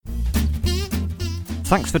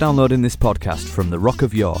Thanks for downloading this podcast from the Rock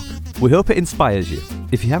of York. We hope it inspires you.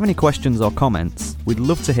 If you have any questions or comments, we'd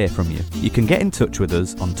love to hear from you. You can get in touch with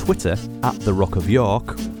us on Twitter at the Rock of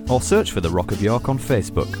York, or search for the Rock of York on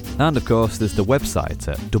Facebook. And of course, there's the website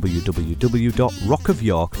at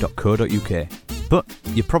www.rockofyork.co.uk. But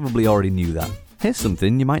you probably already knew that. Here's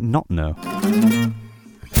something you might not know.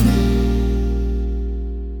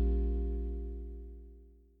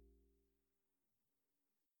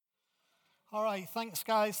 All right, thanks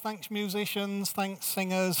guys, thanks musicians, thanks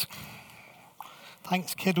singers,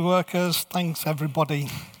 thanks kid workers, thanks everybody.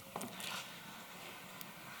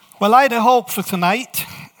 Well, I had a hope for tonight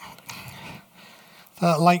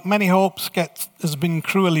that, like many hopes, has been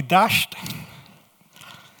cruelly dashed.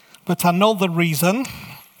 But I know the reason,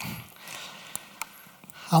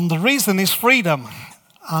 and the reason is freedom.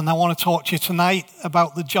 And I want to talk to you tonight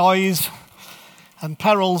about the joys and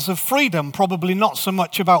perils of freedom. Probably not so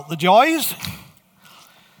much about the joys,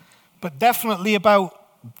 but definitely about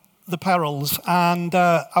the perils. And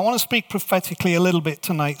I want to speak prophetically a little bit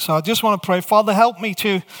tonight. So I just want to pray, Father, help me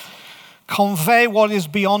to convey what is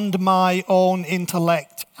beyond my own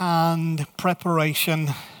intellect and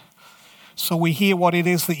preparation, so we hear what it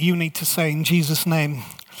is that you need to say in Jesus' name.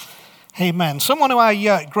 Amen. Someone who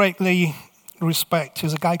I greatly respect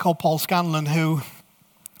is a guy called Paul Scanlon, who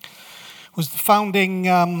was the founding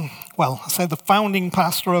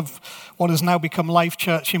pastor of what has now become Life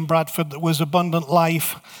Church in Bradford, that was Abundant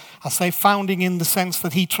Life. I say founding in the sense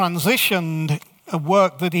that he transitioned a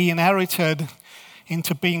work that he inherited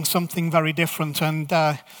into being something very different. And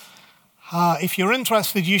if you're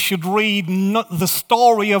interested, you should read the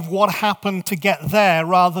story of what happened to get there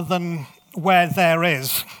rather than where there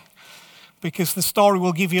is, because the story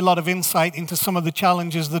will give you a lot of insight into some of the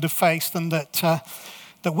challenges that are faced and that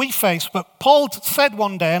we face. But Paul said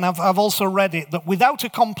one day, and I've also read it, that without a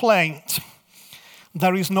complaint,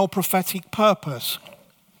 there is no prophetic purpose.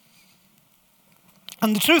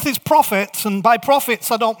 And the truth is, prophets, and by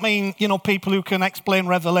prophets I don't mean, people who can explain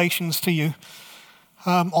revelations to you,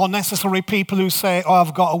 or necessarily people who say, oh,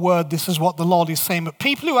 I've got a word, this is what the Lord is saying, but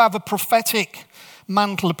people who have a prophetic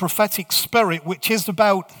mantle, a prophetic spirit, which is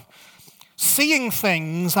about seeing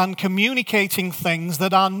things and communicating things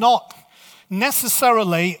that are not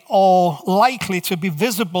necessarily or likely to be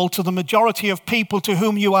visible to the majority of people to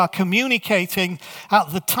whom you are communicating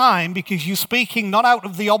at the time, because you're speaking not out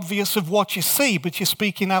of the obvious of what you see, but you're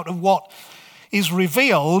speaking out of what is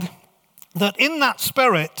revealed. That in that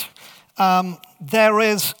spirit,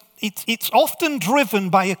 it's often driven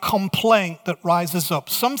by a complaint that rises up,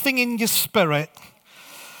 something in your spirit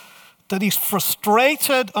that is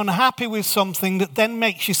frustrated, unhappy with something, that then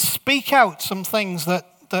makes you speak out some things that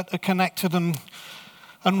are connected and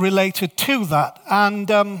related to that. And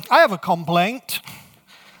I have a complaint.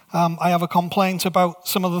 I have a complaint about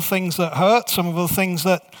some of the things that hurt, some of the things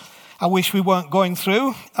that I wish we weren't going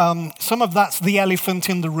through. Some of that's the elephant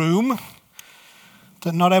in the room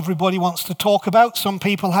that not everybody wants to talk about. Some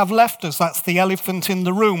people have left us. That's the elephant in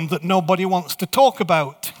the room that nobody wants to talk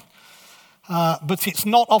about. But it's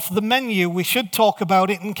not off the menu. We should talk about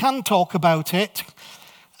it and can talk about it,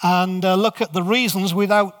 and look at the reasons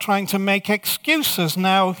without trying to make excuses.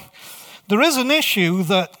 Now, there is an issue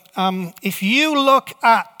that if you look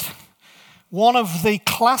at one of the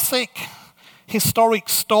classic historic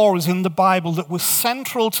stories in the Bible that was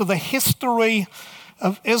central to the history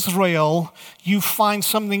of Israel, you find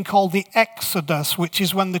something called the Exodus, which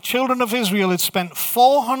is when the children of Israel had spent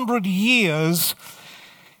 400 years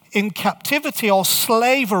in captivity or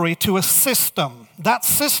slavery to a system. That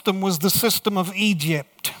system was the system of Egypt.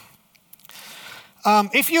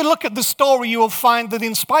 If you look at the story, you will find that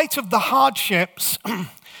in spite of the hardships,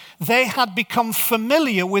 they had become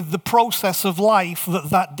familiar with the process of life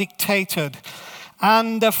that dictated.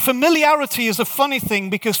 And familiarity is a funny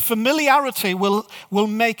thing, because familiarity will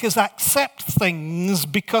make us accept things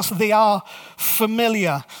because they are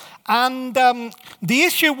familiar. And the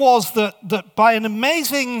issue was that by an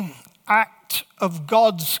amazing act of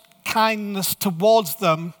God's kindness towards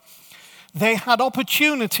them, they had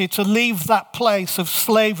opportunity to leave that place of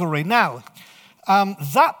slavery. Now,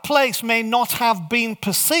 that place may not have been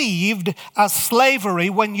perceived as slavery.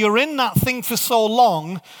 When you're in that thing for so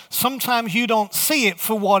long, sometimes you don't see it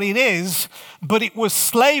for what it is, but it was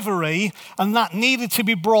slavery, and that needed to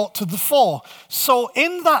be brought to the fore. So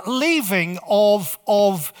in that leaving of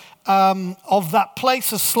of that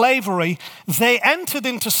place of slavery, they entered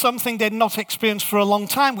into something they'd not experienced for a long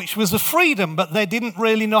time, which was a freedom, but they didn't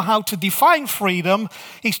really know how to define freedom.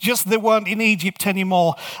 It's just they weren't in Egypt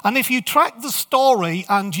anymore. And if you track the story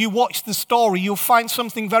and you watch the story, you'll find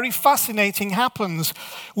something very fascinating happens,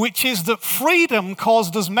 which is that freedom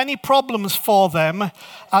caused as many problems for them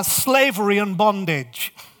as slavery and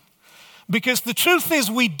bondage. Because the truth is,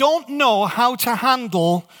 we don't know how to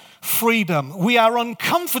handle freedom. We are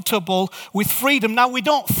uncomfortable with freedom. Now, we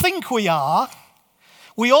don't think we are.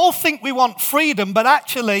 We all think we want freedom, but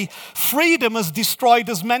actually, freedom has destroyed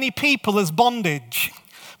as many people as bondage,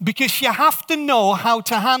 because you have to know how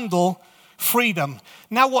to handle freedom.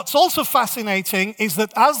 Now, what's also fascinating is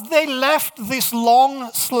that as they left this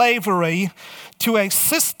long slavery to a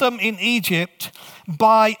system in Egypt,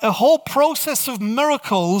 by a whole process of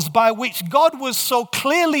miracles by which God was so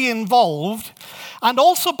clearly involved, and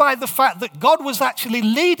also by the fact that God was actually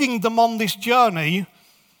leading them on this journey,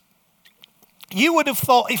 you would have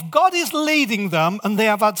thought if God is leading them and they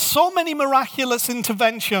have had so many miraculous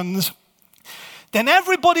interventions, then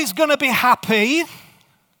everybody's going to be happy,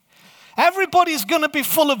 everybody's going to be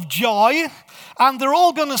full of joy, and they're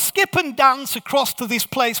all going to skip and dance across to this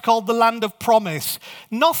place called the Land of Promise.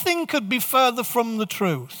 Nothing could be further from the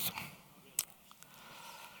truth.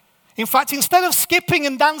 In fact, instead of skipping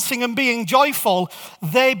and dancing and being joyful,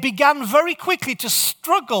 they began very quickly to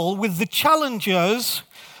struggle with the challenges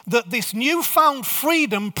that this newfound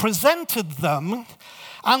freedom presented them,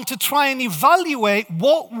 and to try and evaluate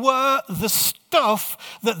what were the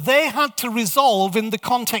stuff that they had to resolve in the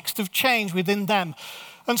context of change within them.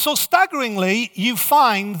 And so staggeringly, you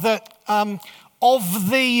find that of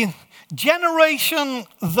the generation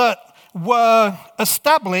that were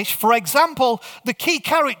established, for example, the key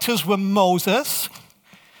characters were Moses,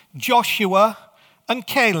 Joshua, and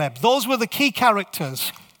Caleb. Those were the key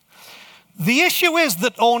characters. The issue is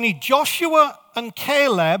that only Joshua and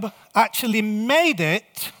Caleb actually made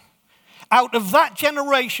it out of that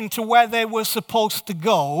generation to where they were supposed to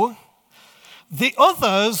go. The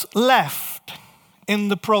others left in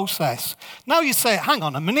the process. Now you say, hang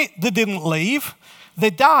on a minute, they didn't leave, they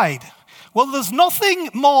died. Well, there's nothing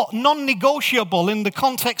more non-negotiable in the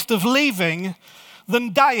context of leaving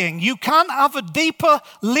than dying. You can't have a deeper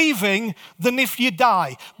leaving than if you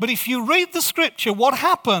die. But if you read the scripture, what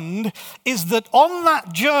happened is that on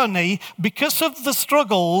that journey, because of the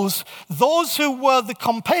struggles, those who were the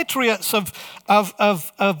compatriots of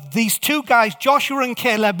these two guys, Joshua and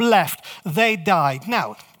Caleb, left. They died.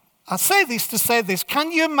 Now, I say this to say this.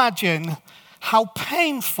 Can you imagine how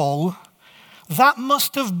painful that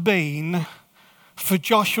must have been for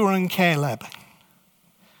Joshua and Caleb?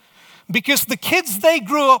 Because the kids they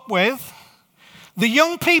grew up with, the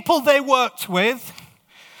young people they worked with,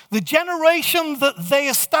 the generation that they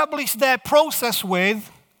established their process with,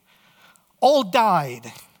 all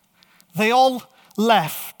died. They all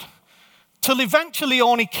left. Till eventually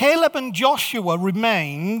only Caleb and Joshua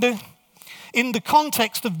remained in the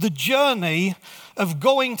context of the journey of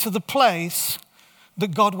going to the place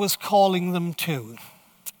that God was calling them to.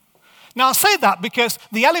 Now, I say that because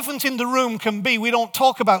the elephant in the room can be we don't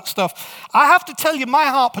talk about stuff. I have to tell you, my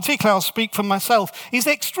heart, particularly I'll speak for myself, is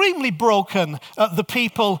extremely broken at the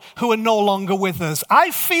people who are no longer with us.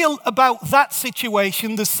 I feel about that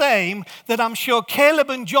situation the same that I'm sure Caleb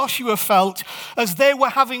and Joshua felt as they were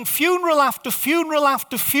having funeral after funeral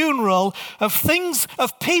after funeral of things,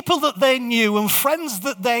 of people that they knew and friends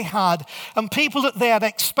that they had and people that they had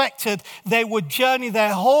expected they would journey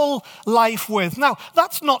their whole life with. Now,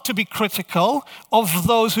 that's not to be critical of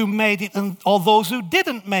those who made it or those who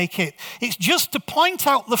didn't make it. It's just to point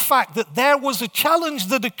out the fact that there was a challenge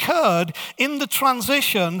that occurred in the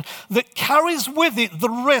transition that carries with it the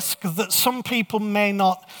risk that some people may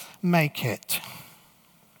not make it.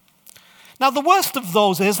 Now, the worst of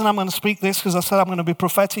those is, and I'm going to speak this because I said I'm going to be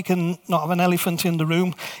prophetic and not have an elephant in the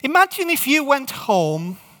room. Imagine if you went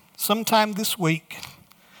home sometime this week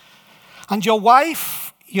and your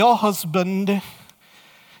wife, your husband,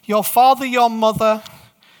 your father, your mother,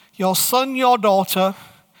 your son, your daughter,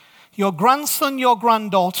 your grandson, your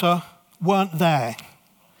granddaughter weren't there.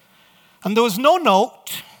 And there was no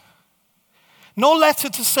note, no letter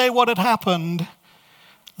to say what had happened.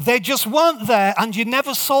 They just weren't there and you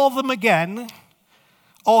never saw them again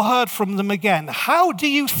or heard from them again. How do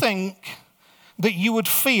you think that you would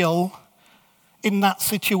feel in that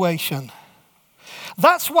situation?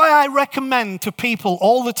 That's why I recommend to people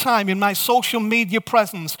all the time in my social media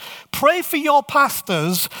presence, pray for your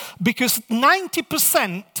pastors, because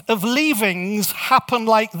 90% of leavings happen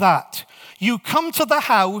like that. You come to the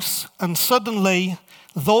house and suddenly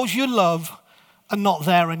those you love are not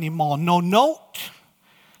there anymore. No note,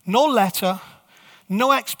 no letter,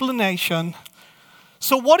 no explanation.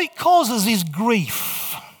 So what it causes is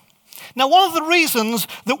grief. Now, one of the reasons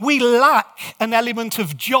that we lack an element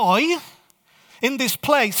of joy in this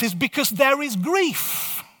place is because there is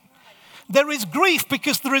grief. There is grief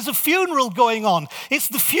because there is a funeral going on. It's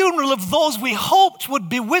the funeral of those we hoped would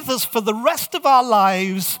be with us for the rest of our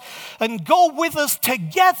lives and go with us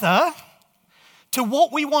together to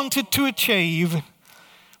what we wanted to achieve,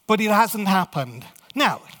 but it hasn't happened.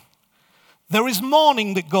 Now, there is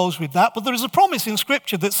mourning that goes with that, but there is a promise in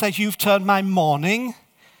Scripture that says, you've turned my mourning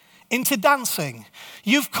into dancing.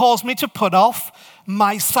 You've caused me to put off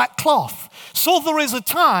my sackcloth. So there is a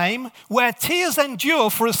time where tears endure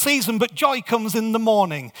for a season, but joy comes in the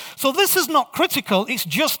morning. So this is not critical. It's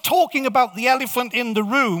just talking about the elephant in the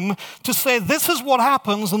room to say this is what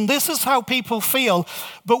happens and this is how people feel.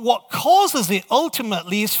 But what causes it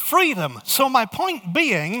ultimately is freedom. So my point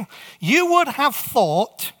being, you would have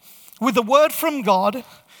thought with the word from God,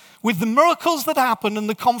 with the miracles that happened and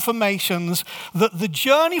the confirmations, that the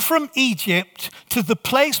journey from Egypt to the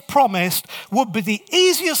place promised would be the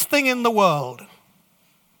easiest thing in the world.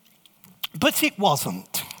 But it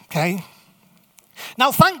wasn't, okay?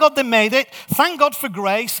 Now, thank God they made it. Thank God for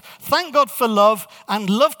grace. Thank God for love. And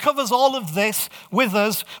love covers all of this with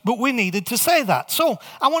us, but we needed to say that. So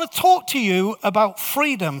I want to talk to you about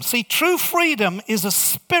freedom. See, true freedom is a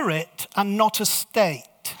spirit and not a state.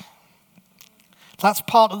 That's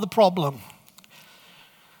part of the problem.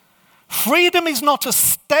 Freedom is not a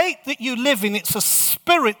state that you live in, it's a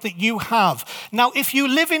spirit that you have. Now, if you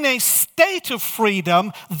live in a state of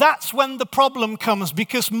freedom, that's when the problem comes,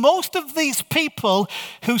 because most of these people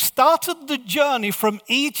who started the journey from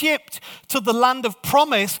Egypt to the land of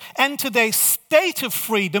promise entered a state of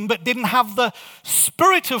freedom but didn't have the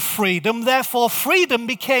spirit of freedom. Therefore, freedom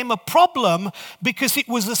became a problem because it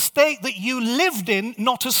was a state that you lived in,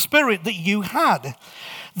 not a spirit that you had.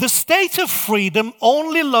 The state of freedom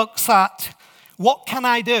only looks at, what can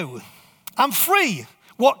I do? I'm free.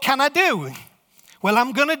 What can I do? Well,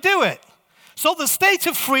 I'm going to do it. So the state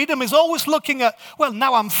of freedom is always looking at, well,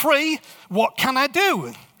 now I'm free. What can I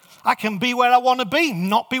do? I can be where I want to be,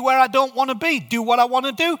 not be where I don't want to be. Do what I want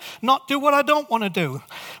to do, not do what I don't want to do.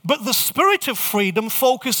 But the spirit of freedom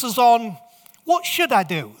focuses on, what should I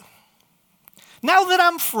do? Now that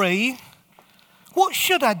I'm free, what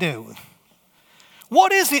should I do?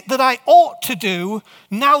 What is it that I ought to do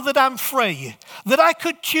now that I'm free? That I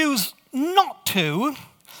could choose not to,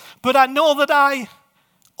 but I know that I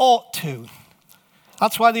ought to.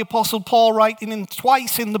 That's why the Apostle Paul, writing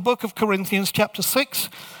twice in the book of Corinthians, chapter 6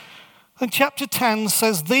 and chapter 10,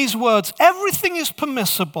 says these words, everything is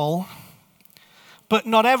permissible, but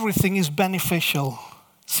not everything is beneficial.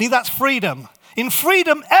 See, that's freedom. In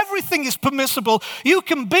freedom, everything is permissible. You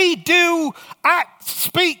can be, do, act,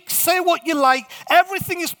 speak, say what you like.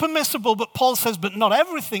 Everything is permissible, but Paul says, but not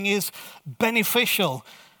everything is beneficial.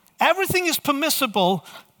 Everything is permissible,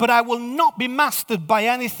 but I will not be mastered by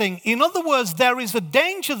anything. In other words, there is a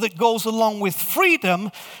danger that goes along with freedom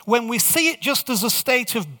when we see it just as a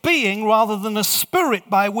state of being rather than a spirit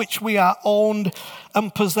by which we are owned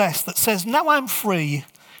and possessed that says, now I'm free.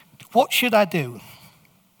 What should I do?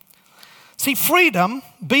 See, freedom,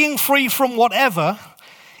 being free from whatever,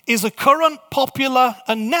 is a current, popular,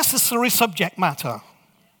 and necessary subject matter.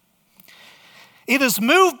 It has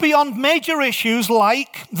moved beyond major issues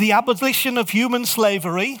like the abolition of human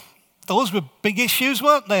slavery. Those were big issues,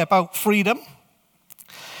 weren't they, about freedom?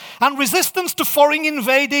 And resistance to foreign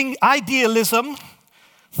invading idealism.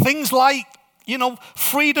 Things like,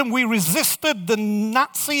 freedom. We resisted the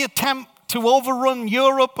Nazi attempt to overrun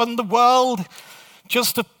Europe and the world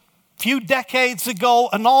just a few decades ago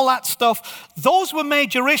and all that stuff. Those were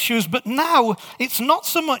major issues, but now it's not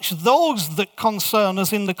so much those that concern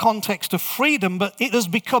us in the context of freedom, but it has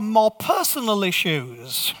become more personal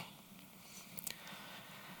issues.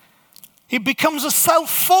 It becomes a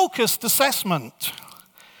self-focused assessment.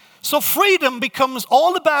 So freedom becomes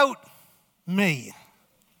all about me.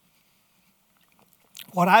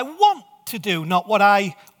 What I want to do, not what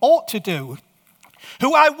I ought to do.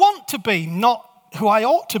 Who I want to be, not who I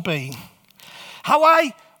ought to be. How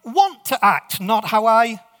I want to act, not how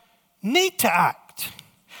I need to act.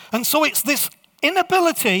 And so it's this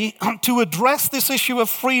inability to address this issue of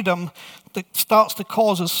freedom that starts to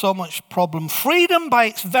cause us so much problem. Freedom by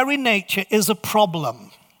its very nature is a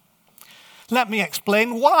problem. Let me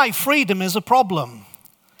explain why freedom is a problem.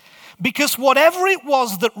 Because whatever it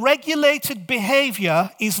was that regulated behavior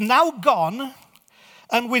is now gone,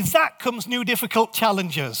 and with that comes new difficult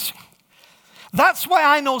challenges. That's why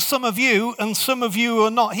I know some of you, and some of you who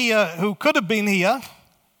are not here, who could have been here,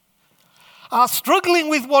 are struggling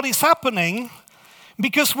with what is happening,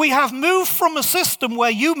 because we have moved from a system where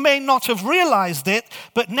you may not have realized it,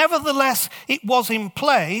 but nevertheless it was in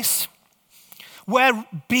place, where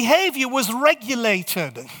behavior was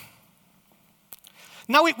regulated.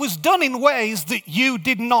 Now, it was done in ways that you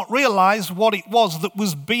did not realize what it was that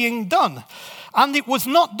was being done. And it was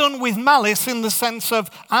not done with malice in the sense of,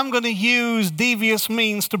 I'm going to use devious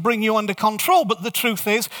means to bring you under control. But the truth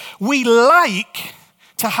is, we like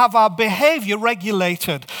to have our behavior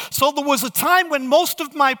regulated. So there was a time when most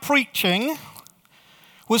of my preaching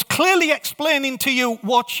was clearly explaining to you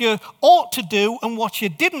what you ought to do and what you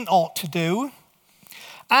didn't ought to do,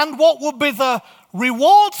 and what would be the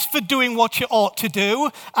rewards for doing what you ought to do,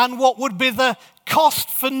 and what would be the cost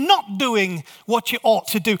for not doing what you ought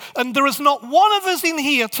to do. And there is not one of us in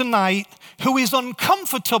here tonight who is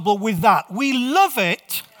uncomfortable with that. We love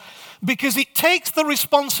it because it takes the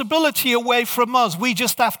responsibility away from us. We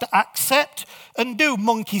just have to accept and do.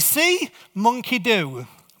 Monkey see, monkey do.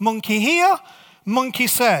 Monkey hear, monkey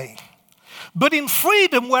say. But in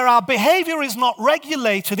freedom, where our behavior is not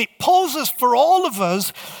regulated, it poses for all of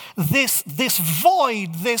us this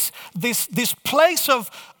void, this place of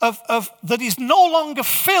that is no longer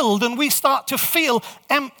filled, and we start to feel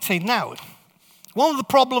empty. Now, one of the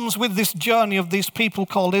problems with this journey of these people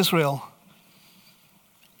called Israel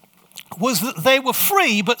was that they were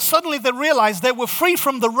free, but suddenly they realized they were free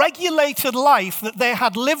from the regulated life that they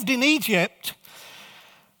had lived in Egypt.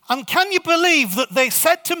 And can you believe that they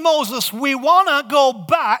said to Moses, we want to go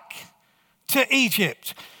back to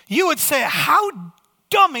Egypt? You would say, how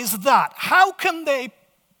dumb is that? How can they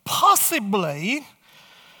possibly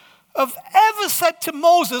have ever said to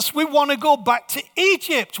Moses, we want to go back to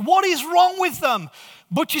Egypt? What is wrong with them?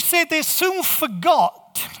 But you see, they soon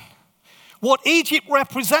forgot what Egypt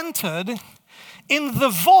represented in the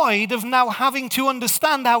void of now having to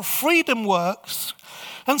understand how freedom works.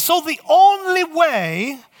 And so the only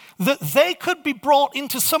way that they could be brought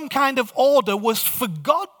into some kind of order was for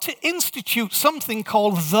God to institute something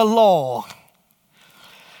called the law.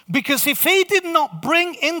 Because if he did not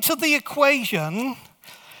bring into the equation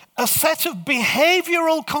a set of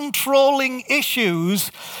behavioral controlling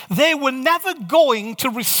issues, they were never going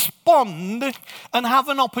to respond and have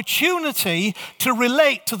an opportunity to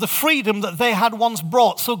relate to the freedom that they had once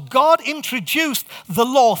brought. So God introduced the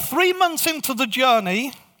law 3 months into the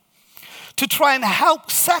journey to try and help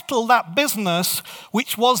settle that business,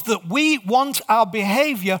 which was that we want our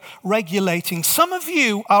behavior regulating. Some of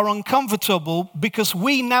you are uncomfortable because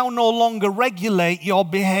we now no longer regulate your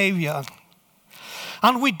behavior.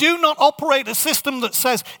 And we do not operate a system that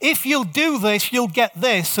says, if you'll do this, you'll get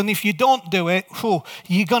this. And if you don't do it,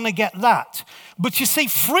 you're going to get that. But you see,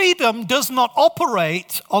 freedom does not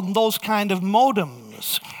operate on those kind of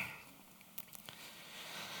modems.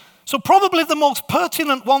 So probably the most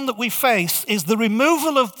pertinent one that we face is the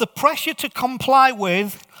removal of the pressure to comply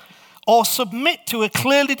with or submit to a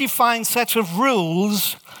clearly defined set of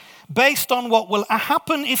rules based on what will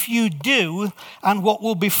happen if you do and what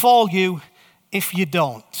will befall you if you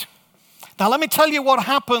don't. Now let me tell you what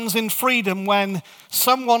happens in freedom when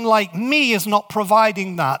someone like me is not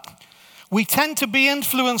providing that. We tend to be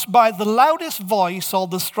influenced by the loudest voice or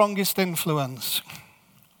the strongest influence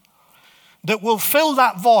that will fill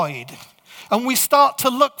that void. And we start to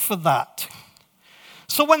look for that.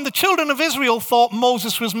 So when the children of Israel thought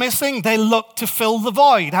Moses was missing, they looked to fill the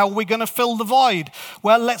void. How are we going to fill the void?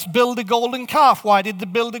 Well, let's build a golden calf. Why did they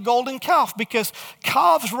build a golden calf? Because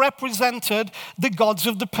calves represented the gods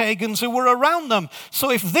of the pagans who were around them. So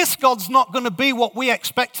if this God's not going to be what we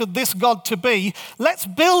expected this God to be, let's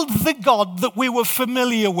build the God that we were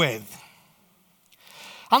familiar with.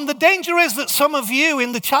 And the danger is that some of you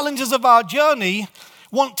in the challenges of our journey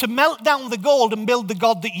want to melt down the gold and build the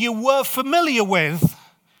God that you were familiar with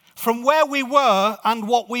from where we were and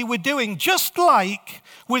what we were doing, just like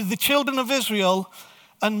with the children of Israel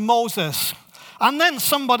and Moses. And then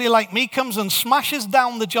somebody like me comes and smashes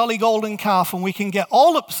down the jolly golden calf, and we can get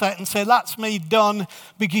all upset and say, that's me done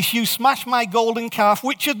because you smashed my golden calf,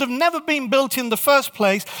 which should have never been built in the first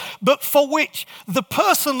place, but for which the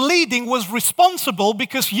person leading was responsible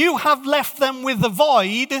because you have left them with a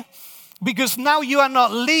void, because now you are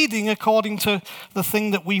not leading according to the thing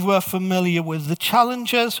that we were familiar with. The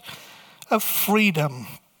challenges of freedom.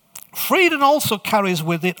 Freedom also carries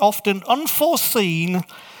with it often unforeseen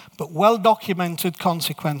but well-documented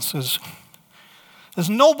consequences.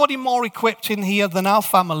 There's nobody more equipped in here than our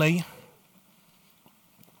family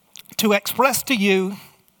to express to you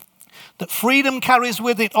that freedom carries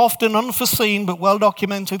with it often unforeseen but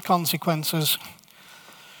well-documented consequences.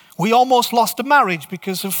 We almost lost a marriage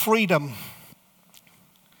because of freedom.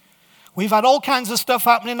 We've had all kinds of stuff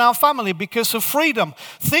happen in our family because of freedom.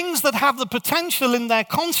 Things that have the potential in their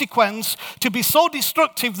consequence to be so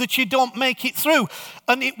destructive that you don't make it through.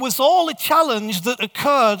 And it was all a challenge that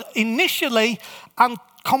occurred initially and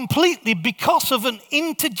completely because of an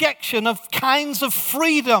interjection of kinds of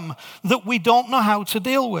freedom that we don't know how to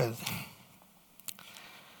deal with.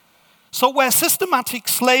 So where systematic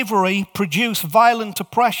slavery produced violent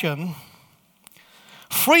oppression,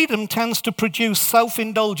 freedom tends to produce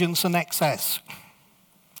self-indulgence and excess.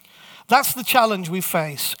 That's the challenge we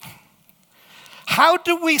face. How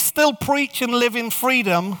do we still preach and live in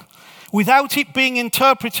freedom without it being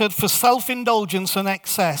interpreted for self-indulgence and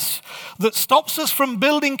excess that stops us from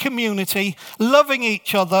building community, loving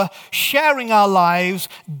each other, sharing our lives,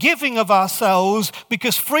 giving of ourselves,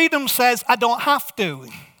 because freedom says, I don't have to.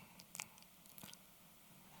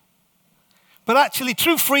 But actually,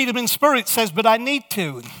 true freedom in spirit says, but I need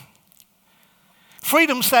to.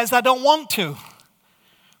 Freedom says, I don't want to.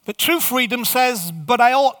 But true freedom says, but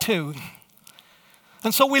I ought to.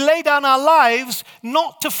 And so we lay down our lives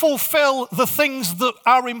not to fulfill the things that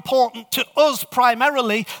are important to us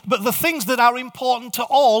primarily, but the things that are important to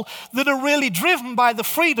all, that are really driven by the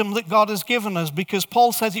freedom that God has given us, because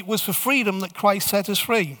Paul says it was for freedom that Christ set us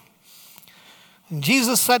free. And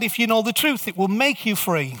Jesus said, if you know the truth, it will make you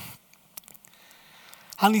free.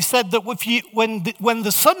 And he said that when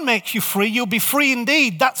the Son makes you free, you'll be free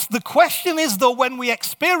indeed. That's the question is, though, when we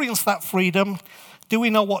experience that freedom, do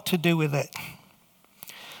we know what to do with it?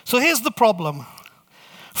 So here's the problem.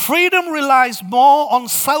 Freedom relies more on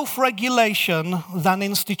self-regulation than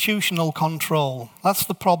institutional control. That's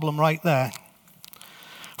the problem right there.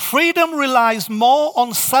 Freedom relies more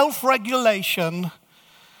on self-regulation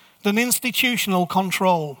than institutional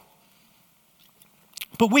control.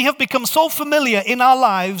 But we have become so familiar in our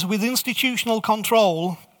lives with institutional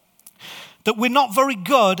control that we're not very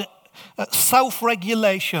good at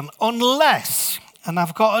self-regulation unless, and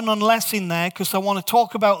I've got an unless in there because I want to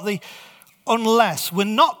talk about the unless. We're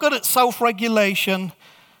not good at self-regulation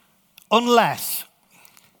unless.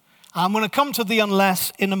 I'm going to come to the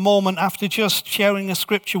unless in a moment after just sharing a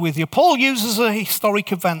scripture with you. Paul uses a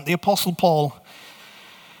historic event, the Apostle Paul,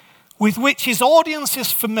 with which his audience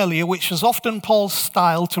is familiar, which is often Paul's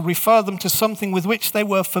style to refer them to something with which they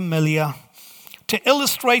were familiar, to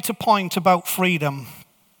illustrate a point about freedom.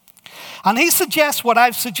 And he suggests what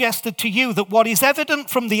I've suggested to you, that what is evident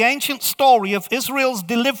from the ancient story of Israel's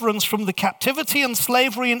deliverance from the captivity and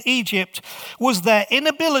slavery in Egypt was their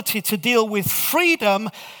inability to deal with freedom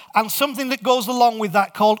and something that goes along with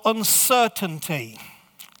that called uncertainty.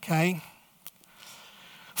 Okay?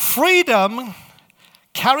 Freedom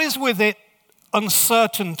carries with it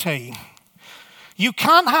uncertainty. You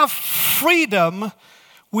can't have freedom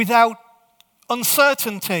without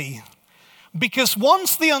uncertainty, because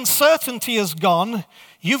once the uncertainty is gone,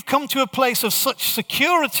 you've come to a place of such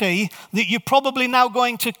security that you're probably now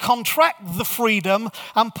going to contract the freedom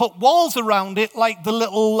and put walls around it, like the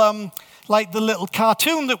little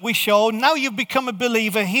cartoon that we show. Now you've become a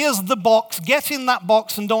believer. Here's the box. Get in that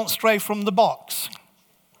box and don't stray from the box.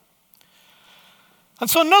 And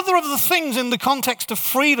so another of the things in the context of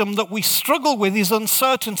freedom that we struggle with is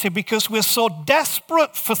uncertainty, because we're so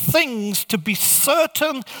desperate for things to be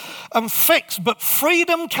certain and fixed. But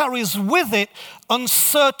freedom carries with it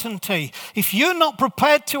uncertainty. If you're not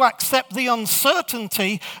prepared to accept the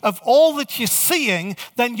uncertainty of all that you're seeing,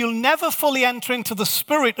 then you'll never fully enter into the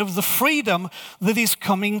spirit of the freedom that is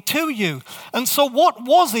coming to you. And so what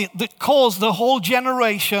was it that caused the whole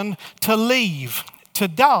generation to leave, to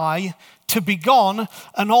die, to be gone,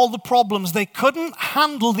 and all the problems? They couldn't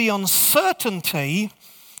handle the uncertainty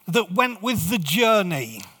that went with the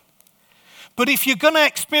journey. But if you're going to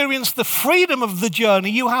experience the freedom of the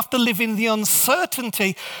journey, you have to live in the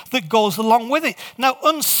uncertainty that goes along with it. Now,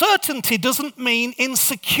 uncertainty doesn't mean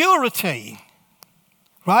insecurity,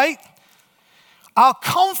 right? Our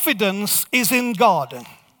confidence is in God.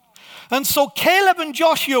 And so Caleb and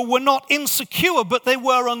Joshua were not insecure, but they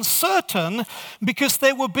were uncertain because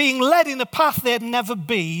they were being led in a path they had never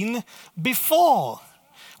been before.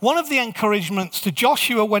 One of the encouragements to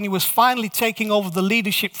Joshua when he was finally taking over the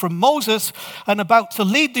leadership from Moses and about to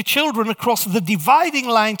lead the children across the dividing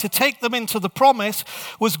line to take them into the promise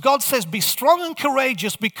was, God says, be strong and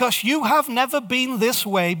courageous because you have never been this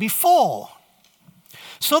way before.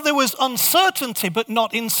 So there was uncertainty, but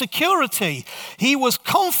not insecurity. He was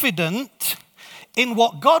confident in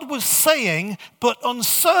what God was saying, but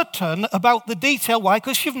uncertain about the detail. Why?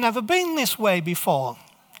 Because you've never been this way before.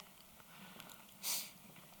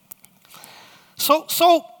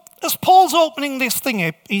 So as Paul's opening this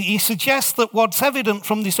thing, he suggests that what's evident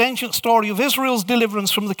from this ancient story of Israel's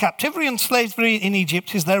deliverance from the captivity and slavery in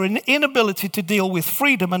Egypt is their inability to deal with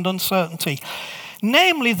freedom and uncertainty.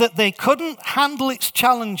 Namely, that they couldn't handle its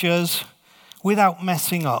challenges without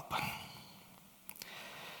messing up.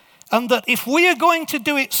 And that if we are going to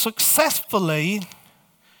do it successfully,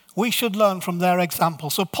 we should learn from their example.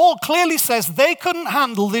 So Paul clearly says they couldn't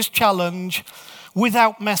handle this challenge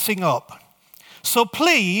without messing up. So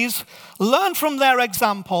please, learn from their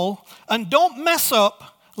example and don't mess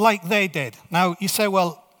up like they did. Now, you say,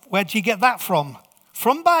 well, where do you get that from?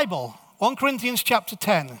 From Bible, 1 Corinthians chapter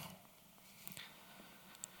 10.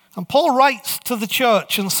 And Paul writes to the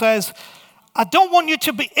church and says, I don't want you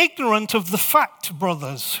to be ignorant of the fact,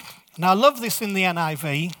 brothers. And I love this in the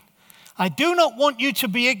NIV. I do not want you to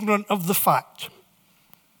be ignorant of the fact.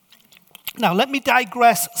 Now, let me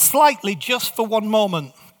digress slightly just for one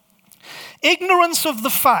moment. Ignorance of the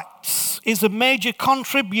facts is a major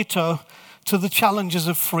contributor to the challenges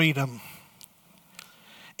of freedom.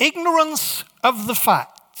 Ignorance of the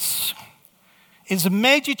facts is a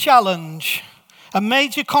major challenge, a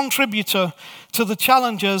major contributor to the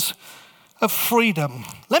challenges of freedom.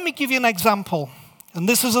 Let me give you an example. And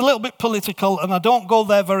this is a little bit political, and I don't go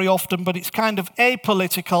there very often, but it's kind of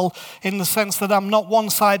apolitical in the sense that I'm not one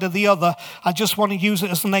side or the other. I just want to use it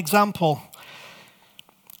as an example.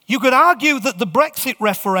 You could argue that the Brexit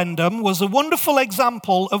referendum was a wonderful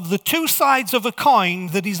example of the two sides of a coin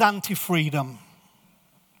that is anti-freedom.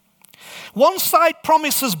 One side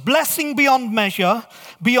promises blessing beyond measure,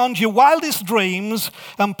 beyond your wildest dreams,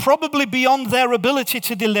 and probably beyond their ability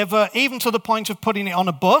to deliver, even to the point of putting it on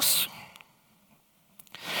a bus.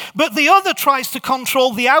 But the other tries to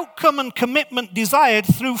control the outcome and commitment desired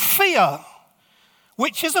through fear,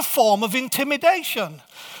 which is a form of intimidation.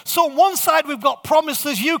 So on one side we've got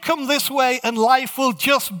promises, you come this way and life will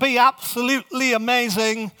just be absolutely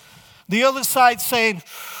amazing. The other side saying,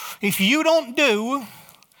 if you don't do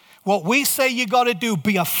what we say you got to do,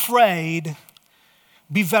 be afraid,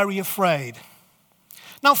 be very afraid.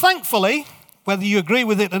 Now thankfully, whether you agree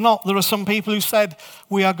with it or not, there are some people who said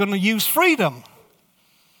we are going to use freedom.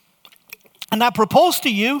 And I propose to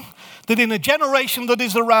you that in a generation that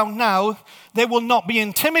is around now, they will not be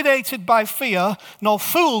intimidated by fear, nor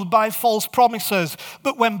fooled by false promises.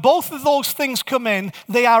 But when both of those things come in,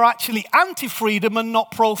 they are actually anti-freedom and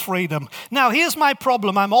not pro-freedom. Now, here's my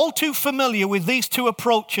problem. I'm all too familiar with these two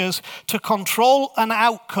approaches to control an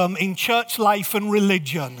outcome in church life and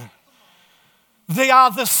religion. They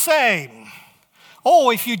are the same.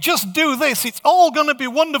 Oh, if you just do this, it's all going to be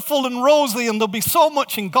wonderful and rosy, and there'll be so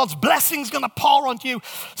much, and God's blessing's going to pour onto you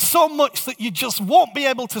so much that you just won't be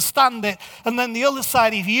able to stand it. And then the other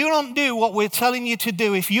side, if you don't do what we're telling you to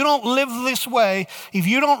do, if you don't live this way, if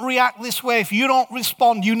you don't react this way, if you don't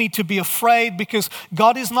respond, you need to be afraid because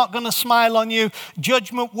God is not going to smile on you.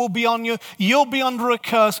 Judgment will be on you. You'll be under a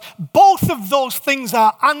curse. Both of those things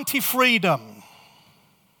are anti-freedom.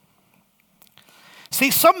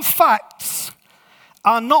 See, some facts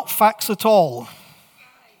are not facts at all.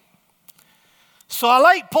 So I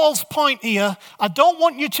like Paul's point here. I don't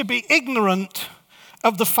want you to be ignorant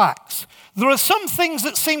of the facts. There are some things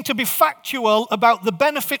that seem to be factual about the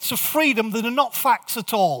benefits of freedom that are not facts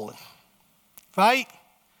at all. Right?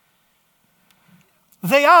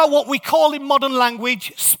 They are what we call in modern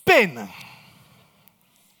language spin.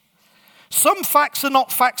 Some facts are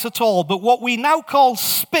not facts at all, but what we now call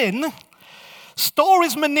spin,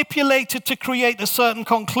 stories manipulated to create a certain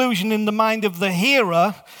conclusion in the mind of the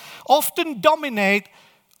hearer, often dominate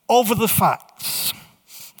over the facts.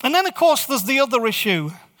 And then, of course, there's the other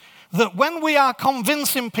issue, that when we are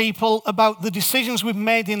convincing people about the decisions we've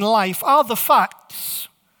made in life, are the facts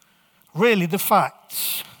really the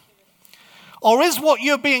facts? Or is what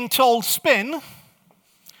you're being told spin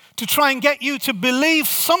to try and get you to believe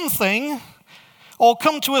something or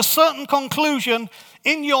come to a certain conclusion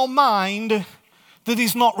in your mind that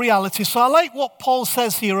is not reality? So I like what Paul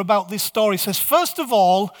says here about this story. He says, first of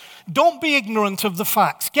all, don't be ignorant of the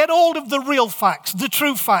facts. Get hold of the real facts, the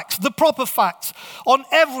true facts, the proper facts on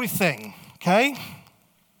everything, okay?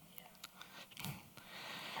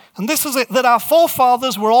 And this is it, that our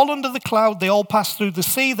forefathers were all under the cloud. They all passed through the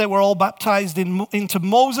sea. They were all baptized into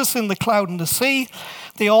Moses in the cloud and the sea.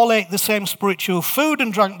 They all ate the same spiritual food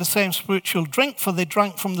and drank the same spiritual drink, for they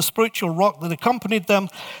drank from the spiritual rock that accompanied them,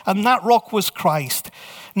 and that rock was Christ.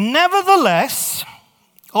 Nevertheless,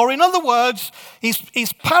 or in other words,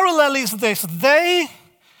 his parallel is this: they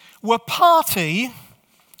were party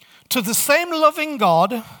to the same loving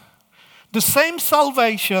God, the same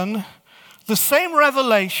salvation, the same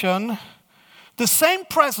revelation, the same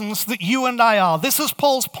presence that you and I are. This is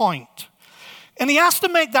Paul's point. And he has to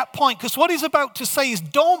make that point because what he's about to say is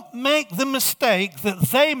don't make the mistake that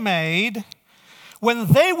they made when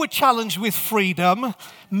they were challenged with freedom.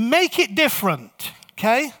 Make it different,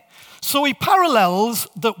 okay? So he parallels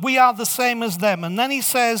that we are the same as them. And then he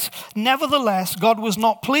says, nevertheless, God was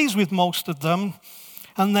not pleased with most of them,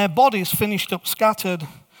 and their bodies finished up scattered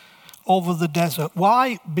over the desert.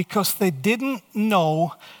 Why? Because they didn't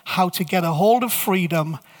know how to get a hold of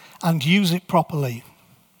freedom and use it properly.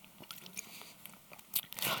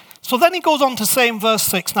 So then he goes on to say in verse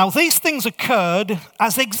 6, now these things occurred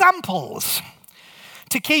as examples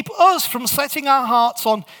to keep us from setting our hearts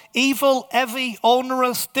on evil, heavy,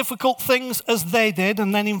 onerous, difficult things as they did.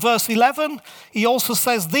 And then in verse 11, he also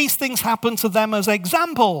says these things happened to them as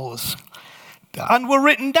examples and were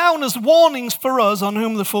written down as warnings for us on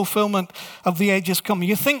whom the fulfillment of the age is coming.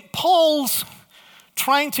 You think Paul's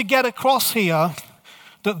trying to get across here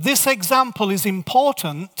that this example is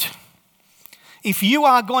important if you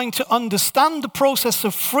are going to understand the process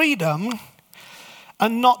of freedom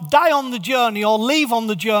and not die on the journey or leave on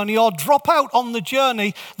the journey or drop out on the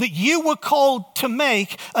journey that you were called to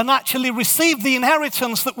make and actually receive the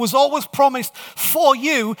inheritance that was always promised for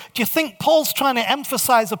you. Do you think Paul's trying to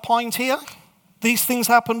emphasize a point here? These things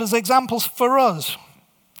happened as examples for us.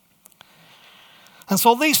 And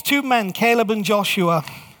so these two men, Caleb and Joshua,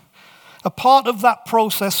 are part of that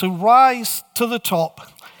process who rise to the top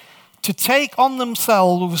to take on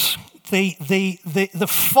themselves the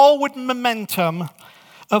forward momentum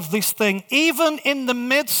of this thing, even in the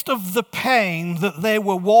midst of the pain that they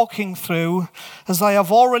were walking through, as I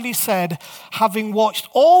have already said, having watched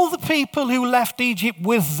all the people who left Egypt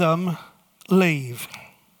with them leave.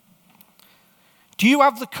 Do you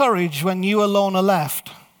have the courage when you alone are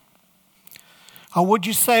left? Or would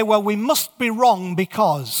you say, well, we must be wrong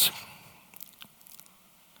because?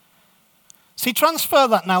 See, transfer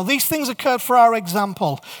that now. These things occurred for our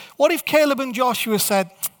example. What if Caleb and Joshua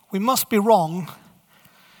said, we must be wrong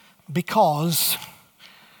because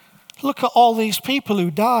look at all these people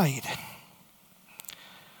who died.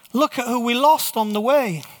 Look at who we lost on the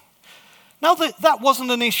way. Now that wasn't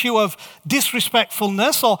an issue of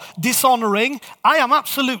disrespectfulness or dishonoring. I am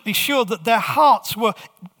absolutely sure that their hearts were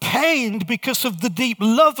pained because of the deep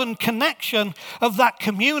love and connection of that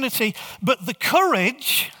community. But the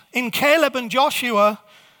courage in Caleb and Joshua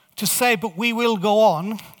to say, but we will go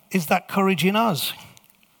on, is that courage in us.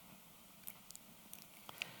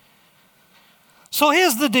 So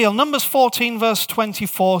here's the deal. Numbers 14 verse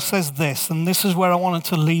 24 says this, and this is where I wanted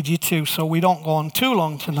to lead you to so we don't go on too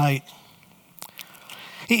long tonight.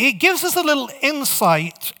 It gives us a little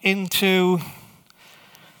insight into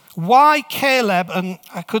why Caleb, and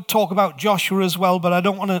I could talk about Joshua as well, but I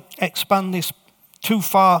don't want to expand this too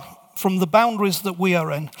far from the boundaries that we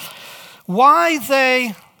are in. Why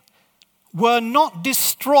they were not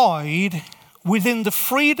destroyed within the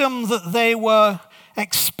freedom that they were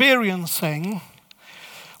experiencing,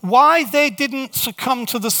 why they didn't succumb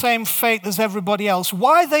to the same fate as everybody else,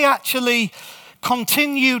 why they actually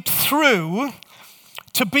continued through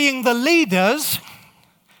to being the leaders,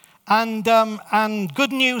 and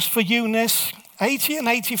good news for Eunice, 80 and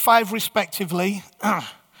 85 respectively,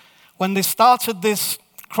 when they started this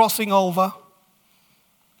crossing over.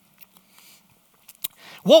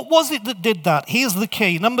 What was it that did that? Here's the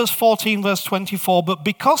key. Numbers 14 verse 24. But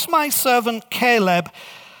because my servant Caleb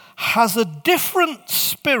has a different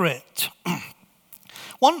spirit.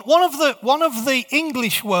 One of the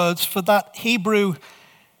English words for that Hebrew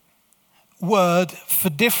word for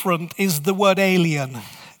different is the word alien.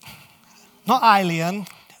 Not alien.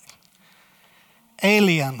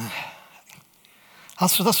 Alien.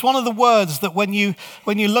 That's one of the words that when you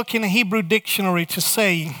look in a Hebrew dictionary to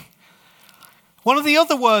say, one of the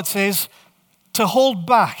other words is to hold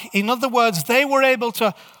back. In other words, they were able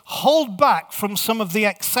to hold back from some of the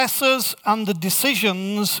excesses and the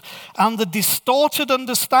decisions and the distorted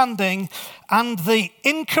understanding and the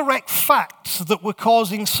incorrect facts that were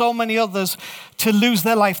causing so many others to lose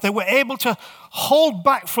their life. They were able to hold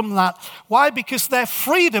back from that. Why? Because their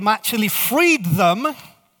freedom actually freed them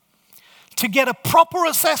to get a proper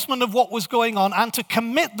assessment of what was going on and to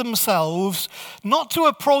commit themselves not to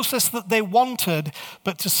a process that they wanted,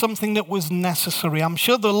 but to something that was necessary. I'm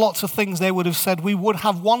sure there are lots of things they would have said, we would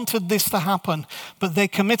have wanted this to happen, but they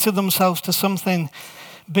committed themselves to something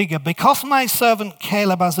bigger. Because my servant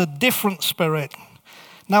Caleb has a different spirit.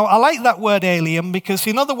 Now, I like that word alien because,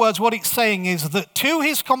 in other words, what it's saying is that to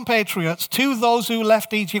his compatriots, to those who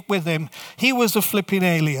left Egypt with him, he was a flipping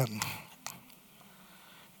alien.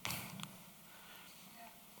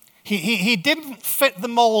 He didn't fit the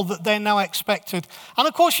mold that they now expected. And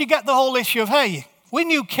of course, you get the whole issue of, hey, we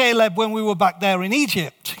knew Caleb when we were back there in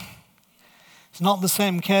Egypt. It's not the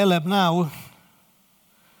same Caleb now.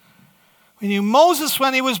 We knew Moses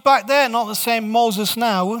when he was back there, not the same Moses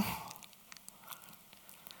now.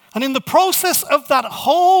 And in the process of that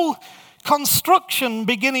whole construction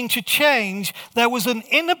beginning to change, there was an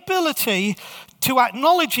inability to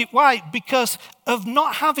acknowledge it. Why? Because of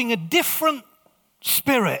not having a different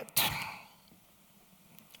spirit.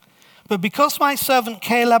 But because my servant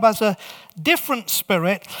Caleb has a different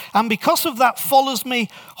spirit, and because of that follows me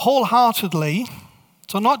wholeheartedly,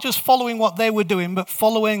 so not just following what they were doing, but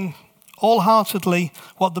following wholeheartedly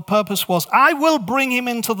what the purpose was, I will bring him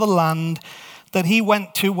into the land that he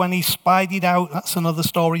went to when he spied it out. That's another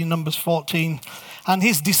story in Numbers 14. And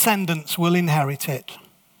his descendants will inherit it.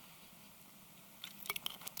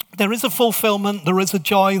 There is a fulfillment, there is a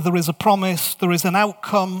joy, there is a promise, there is an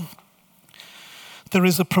outcome, there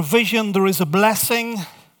is a provision, there is a blessing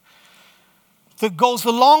that goes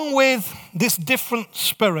along with this different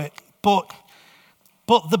spirit. But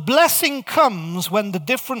the blessing comes when the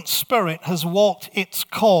different spirit has walked its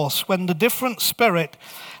course, when the different spirit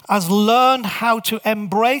has learned how to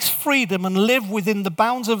embrace freedom and live within the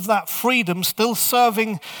bounds of that freedom, still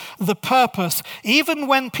serving the purpose. Even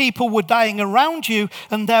when people were dying around you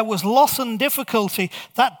and there was loss and difficulty,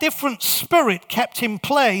 that different spirit kept him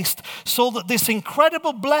placed so that this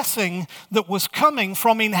incredible blessing that was coming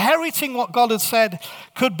from inheriting what God had said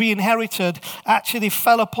could be inherited actually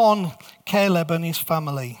fell upon Caleb and his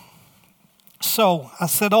family. So I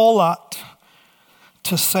said all that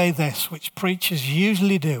to say this, which preachers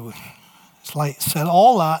usually do. It's like said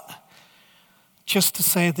all that just to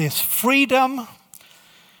say this. Freedom,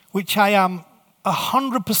 which I am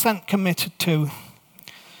 100% committed to,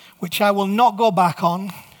 which I will not go back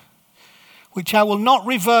on, which I will not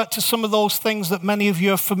revert to some of those things that many of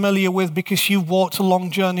you are familiar with because you've walked a long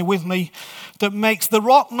journey with me, that makes the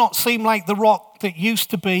rock not seem like the rock that used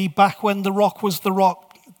to be back when the rock was the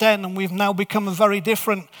rock then, and we've now become a very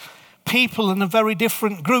different people and a very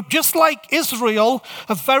different group. Just like Israel,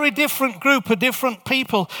 a very different group, a different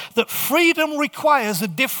people, that freedom requires a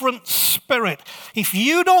different spirit. If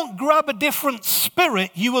you don't grab a different spirit,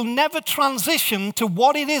 you will never transition to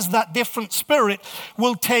what it is that different spirit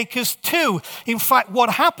will take us to. In fact, what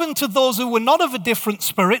happened to those who were not of a different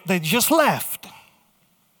spirit, they just left.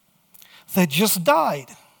 They just died.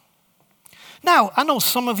 Now, I know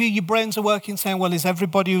some of you, your brains are working saying, well, is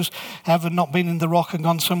everybody who's ever not been in the rock and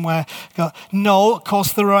gone somewhere? No, of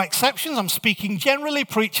course there are exceptions. I'm speaking generally.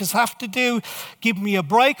 Preachers have to do. Give me a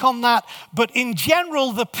break on that. But in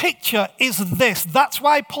general, the picture is this. That's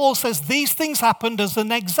why Paul says these things happened as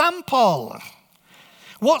an example.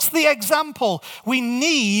 What's the example? We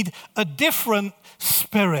need a different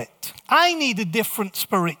spirit. I need a different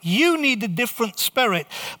spirit. You need a different spirit.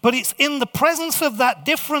 But it's in the presence of that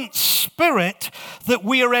different spirit that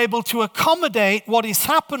we are able to accommodate what is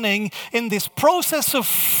happening in this process of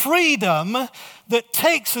freedom that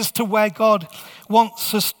takes us to where God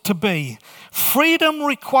wants us to be. Freedom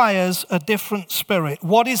requires a different spirit.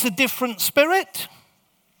 What is a different spirit?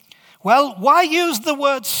 Well, why use the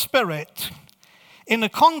word spirit in a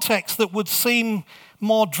context that would seem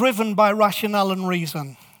more driven by rationale and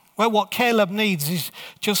reason? Well, what Caleb needs is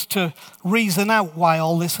just to reason out why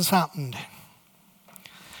all this has happened.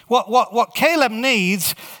 What Caleb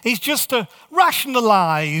needs is just to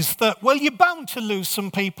rationalize that, well, you're bound to lose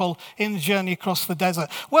some people in the journey across the desert.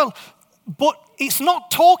 Well, but it's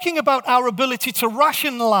not talking about our ability to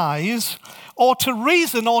rationalize or to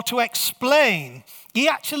reason or to explain. He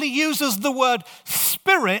actually uses the word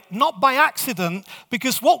spirit, not by accident,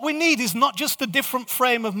 because what we need is not just a different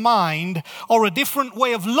frame of mind or a different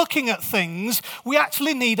way of looking at things. We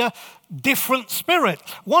actually need a different spirit.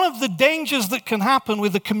 One of the dangers that can happen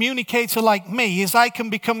with a communicator like me is I can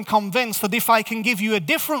become convinced that if I can give you a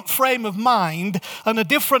different frame of mind and a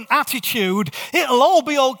different attitude, it'll all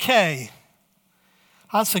be okay.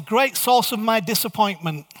 That's a great source of my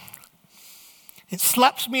disappointment. It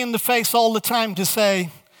slaps me in the face all the time to say,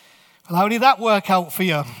 well, how did that work out for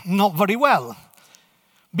you? Not very well.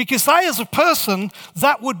 Because I, as a person,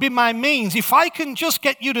 that would be my means. If I can just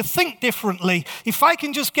get you to think differently, if I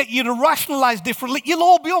can just get you to rationalize differently, you'll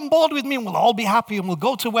all be on board with me and we'll all be happy and we'll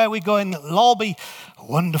go to where we're going. It'll all be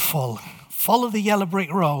wonderful. Follow the yellow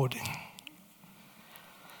brick road.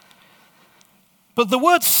 But the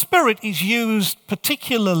word spirit is used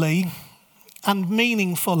particularly and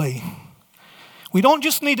meaningfully. We don't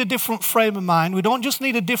just need a different frame of mind. We don't just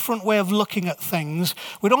need a different way of looking at things.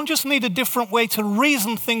 We don't just need a different way to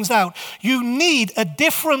reason things out. You need a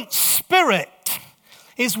different spirit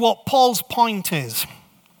is what Paul's point is.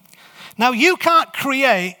 Now, you can't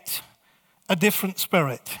create a different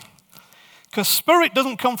spirit. Because spirit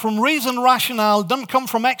doesn't come from reason, rationale, doesn't come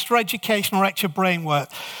from extra education or extra brain work.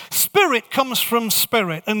 Spirit comes from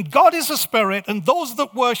spirit. And God is a spirit, and those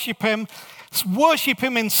that worship him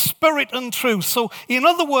in spirit and truth. So, in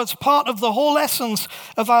other words, part of the whole essence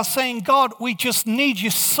of our saying, God, we just need you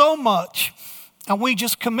so much, and we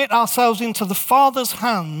just commit ourselves into the Father's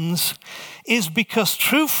hands, is because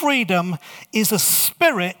true freedom is a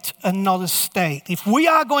spirit and not a state. If we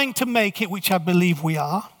are going to make it, which I believe we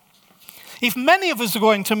are, if many of us are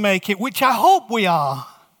going to make it, which I hope we are,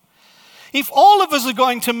 if all of us are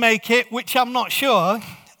going to make it, which I'm not sure,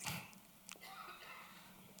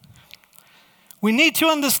 we need to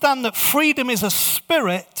understand that freedom is a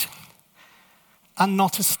spirit and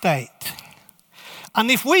not a state. And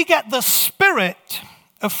if we get the spirit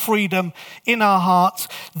of freedom in our hearts,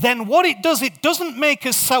 then what it does, it doesn't make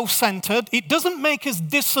us self-centered, it doesn't make us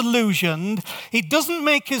disillusioned, it doesn't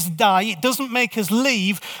make us die, it doesn't make us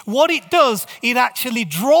leave. What it does, it actually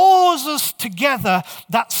draws us together.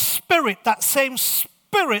 That spirit, that same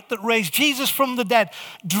spirit that raised Jesus from the dead,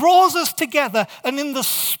 draws us together, and in the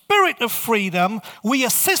spirit of freedom, we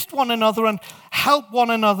assist one another and help one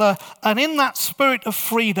another. And in that spirit of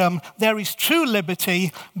freedom, there is true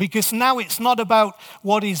liberty, because now it's not about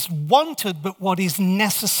what is wanted, but what is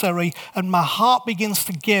necessary. And my heart begins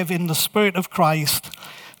to give in the spirit of Christ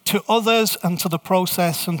to others and to the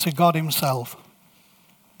process and to God himself.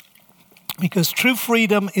 Because true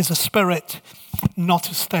freedom is a spirit, not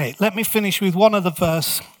a state. Let me finish with one other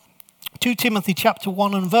verse. 2 Timothy chapter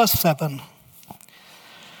 1 and verse 7.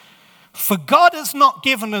 For God has not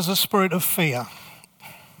given us a spirit of fear.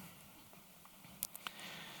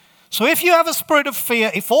 So if you have a spirit of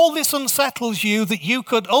fear, if all this unsettles you, that you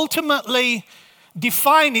could ultimately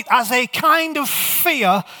define it as a kind of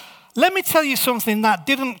fear, let me tell you something that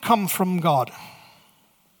didn't come from God.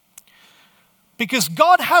 Because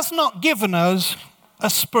God has not given us a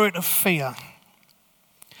spirit of fear.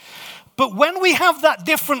 But when we have that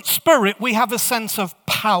different spirit, we have a sense of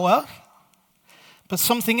power. But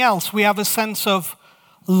something else, we have a sense of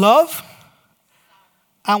love.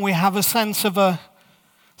 And we have a sense of a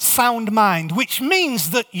sound mind. Which means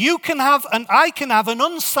that you can have, and I can have, an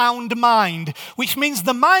unsound mind. Which means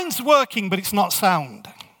the mind's working, but it's not sound.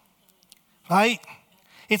 Right?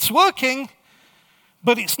 It's working,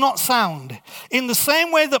 but it's not sound. In the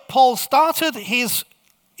same way that Paul started his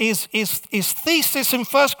thesis in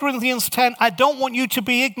 1 Corinthians 10, I don't want you to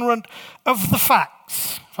be ignorant of the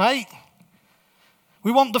facts, right?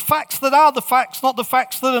 We want the facts that are the facts, not the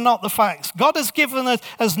facts that are not the facts. God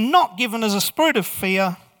has not given us a spirit of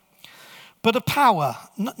fear, but a power,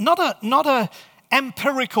 not a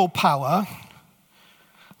empirical power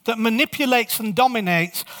that manipulates and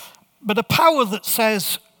dominates, but a power that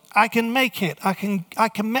says, I can make it. I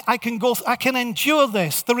can endure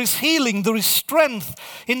this. There is healing. There is strength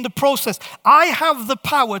in the process. I have the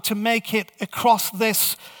power to make it across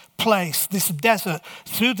this place, this desert,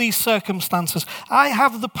 through these circumstances. I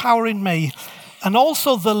have the power in me, and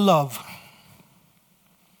also the love.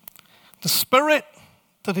 The spirit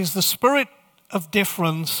that is the spirit of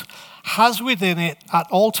difference has within it at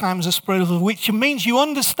all times a spirit of love, which means you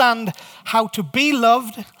understand how to be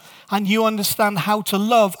loved, and you understand how to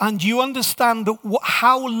love, and you understand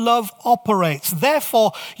how love operates.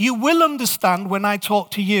 Therefore, you will understand when I talk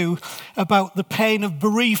to you about the pain of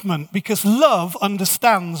bereavement, because love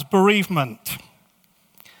understands bereavement.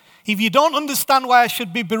 If you don't understand why I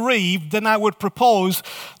should be bereaved, then I would propose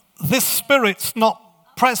this spirit's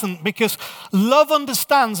not present, because love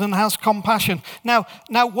understands and has compassion. Now,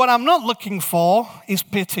 what I'm not looking for is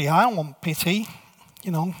pity. I don't want pity,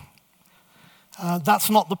 that's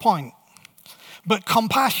not the point. But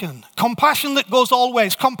compassion that goes all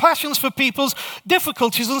ways. Compassion's for people's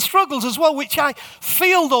difficulties and struggles as well, which I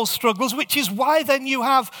feel those struggles, which is why then you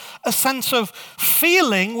have a sense of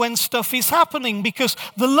feeling when stuff is happening, because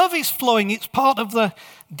the love is flowing. It's part of the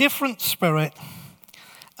different spirit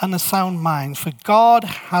and a sound mind. For God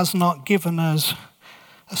has not given us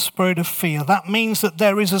a spirit of fear. That means that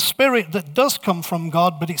there is a spirit that does come from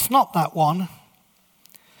God, but it's not that one.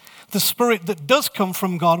 The spirit that does come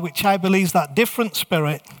from God, which I believe is that different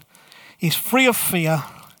spirit, is free of fear,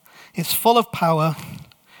 it's full of power,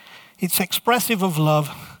 it's expressive of love,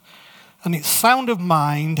 and it's sound of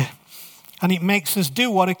mind, and it makes us do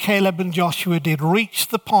what Caleb and Joshua did, reach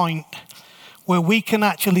the point where we can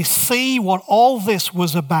actually see what all this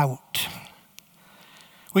was about.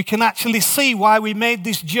 We can actually see why we made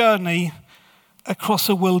this journey across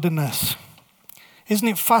a wilderness. Isn't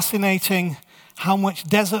it fascinating how much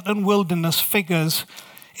desert and wilderness figures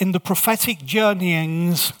in the prophetic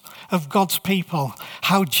journeyings of God's people.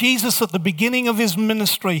 How Jesus at the beginning of his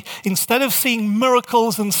ministry, instead of seeing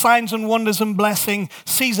miracles and signs and wonders and blessing,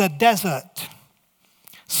 sees a desert,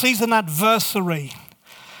 sees an adversary,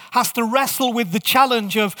 has to wrestle with the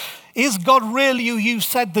challenge of, is God really who you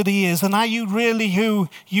said that he is? And are you really who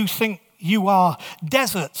you think you are?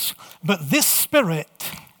 Deserts. But this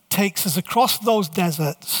Spirit takes us across those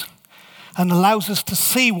deserts and allows us to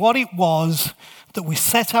see what it was that we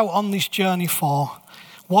set out on this journey for,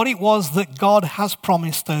 what it was that God has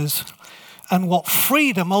promised us, and what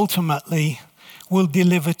freedom ultimately will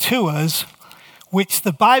deliver to us, which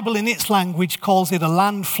the Bible in its language calls it a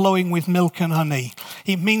land flowing with milk and honey.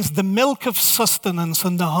 It means the milk of sustenance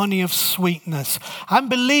and the honey of sweetness. I'm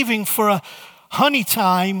believing for a honey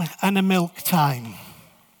time and a milk time.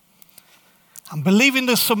 I'm believing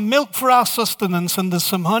there's some milk for our sustenance and there's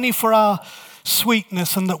some honey for our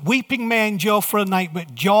sweetness, and that weeping may endure for a night,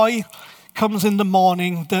 but joy comes in the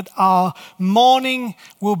morning, that our mourning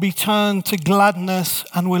will be turned to gladness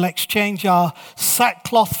and we'll exchange our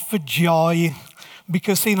sackcloth for joy,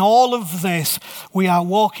 because in all of this we are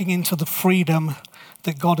walking into the freedom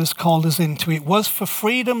that God has called us into. It was for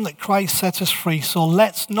freedom that Christ set us free, so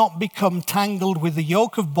let's not become tangled with the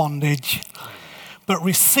yoke of bondage, but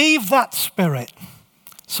receive that Spirit.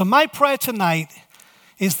 So my prayer tonight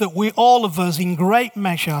is that we, all of us in great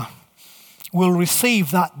measure, will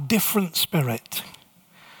receive that different Spirit.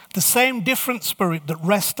 The same different Spirit that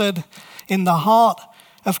rested in the heart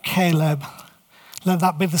of Caleb. Let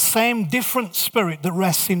that be the same different Spirit that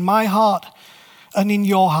rests in my heart and in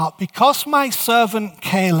your heart. Because my servant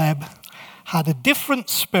Caleb had a different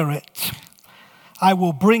spirit, I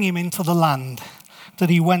will bring him into the land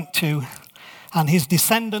that he went to, and his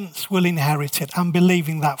descendants will inherit it. I'm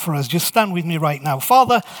believing that for us. Just stand with me right now.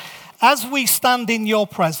 Father, as we stand in your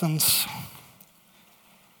presence,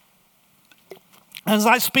 as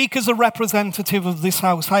I speak as a representative of this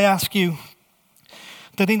house, I ask you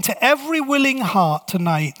that into every willing heart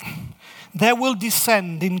tonight, there will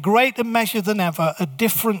descend in greater measure than ever a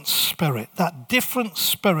different spirit, that different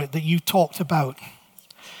spirit that you talked about,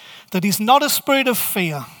 that is not a spirit of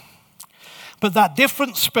fear, but that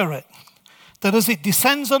different spirit that as it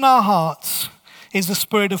descends on our hearts is a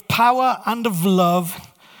spirit of power and of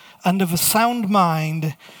love and of a sound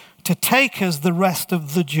mind to take us the rest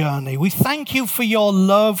of the journey. We thank you for your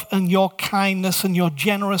love and your kindness and your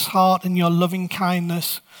generous heart and your loving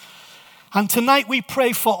kindness. And tonight we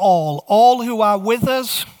pray for all who are with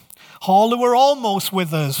us, all who are almost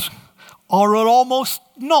with us, or are almost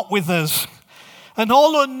not with us, and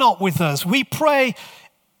all who are not with us. We pray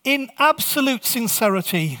in absolute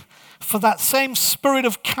sincerity for that same spirit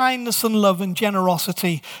of kindness and love and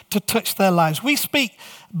generosity to touch their lives. We speak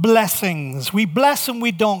blessings. We bless and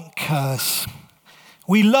we don't curse.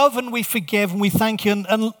 We love and we forgive, and we thank you.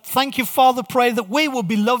 And thank you, Father, pray that we will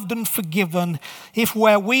be loved and forgiven if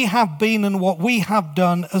where we have been and what we have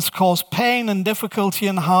done has caused pain and difficulty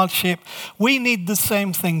and hardship. We need the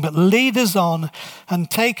same thing, but lead us on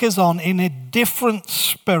and take us on in a different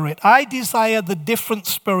spirit. I desire the different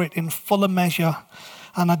spirit in fuller measure,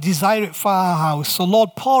 and I desire it for our house. So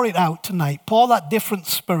Lord, pour it out tonight. Pour that different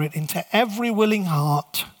spirit into every willing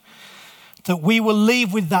heart, that we will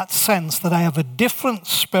leave with that sense that I have a different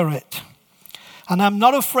spirit. And I'm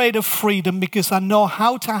not afraid of freedom because I know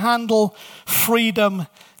how to handle freedom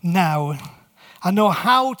now. I know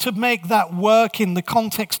how to make that work in the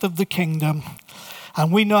context of the kingdom.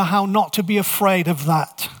 And we know how not to be afraid of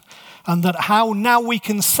that. And that how now we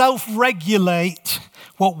can self-regulate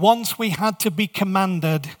what once we had to be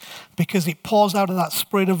commanded, because it pours out of that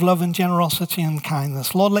spirit of love and generosity and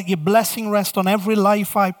kindness. Lord, let your blessing rest on every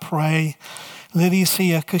life, I pray. Lydia's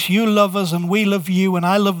here because you love us and we love you, and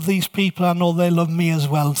I love these people. I know they love me as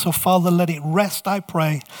well. So Father, let it rest, I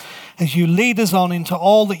pray, as you lead us on into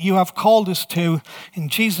all that you have called us to. In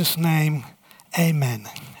Jesus' name, amen.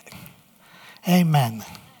 Amen.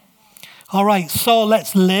 All right, so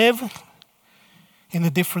let's live in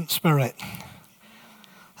a different spirit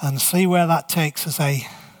and see where that takes us, eh?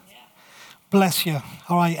 Bless you.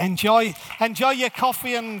 All right, enjoy your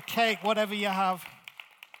coffee and cake, whatever you have.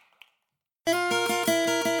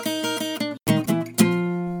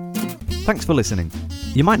 Thanks for listening.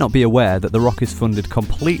 You might not be aware that The Rock is funded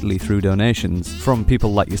completely through donations from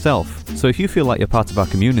people like yourself. So if you feel like you're part of our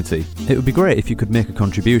community, it would be great if you could make a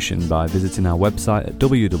contribution by visiting our website at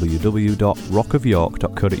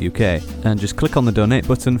www.rockofyork.co.uk and just click on the donate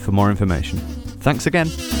button for more information. Thanks again.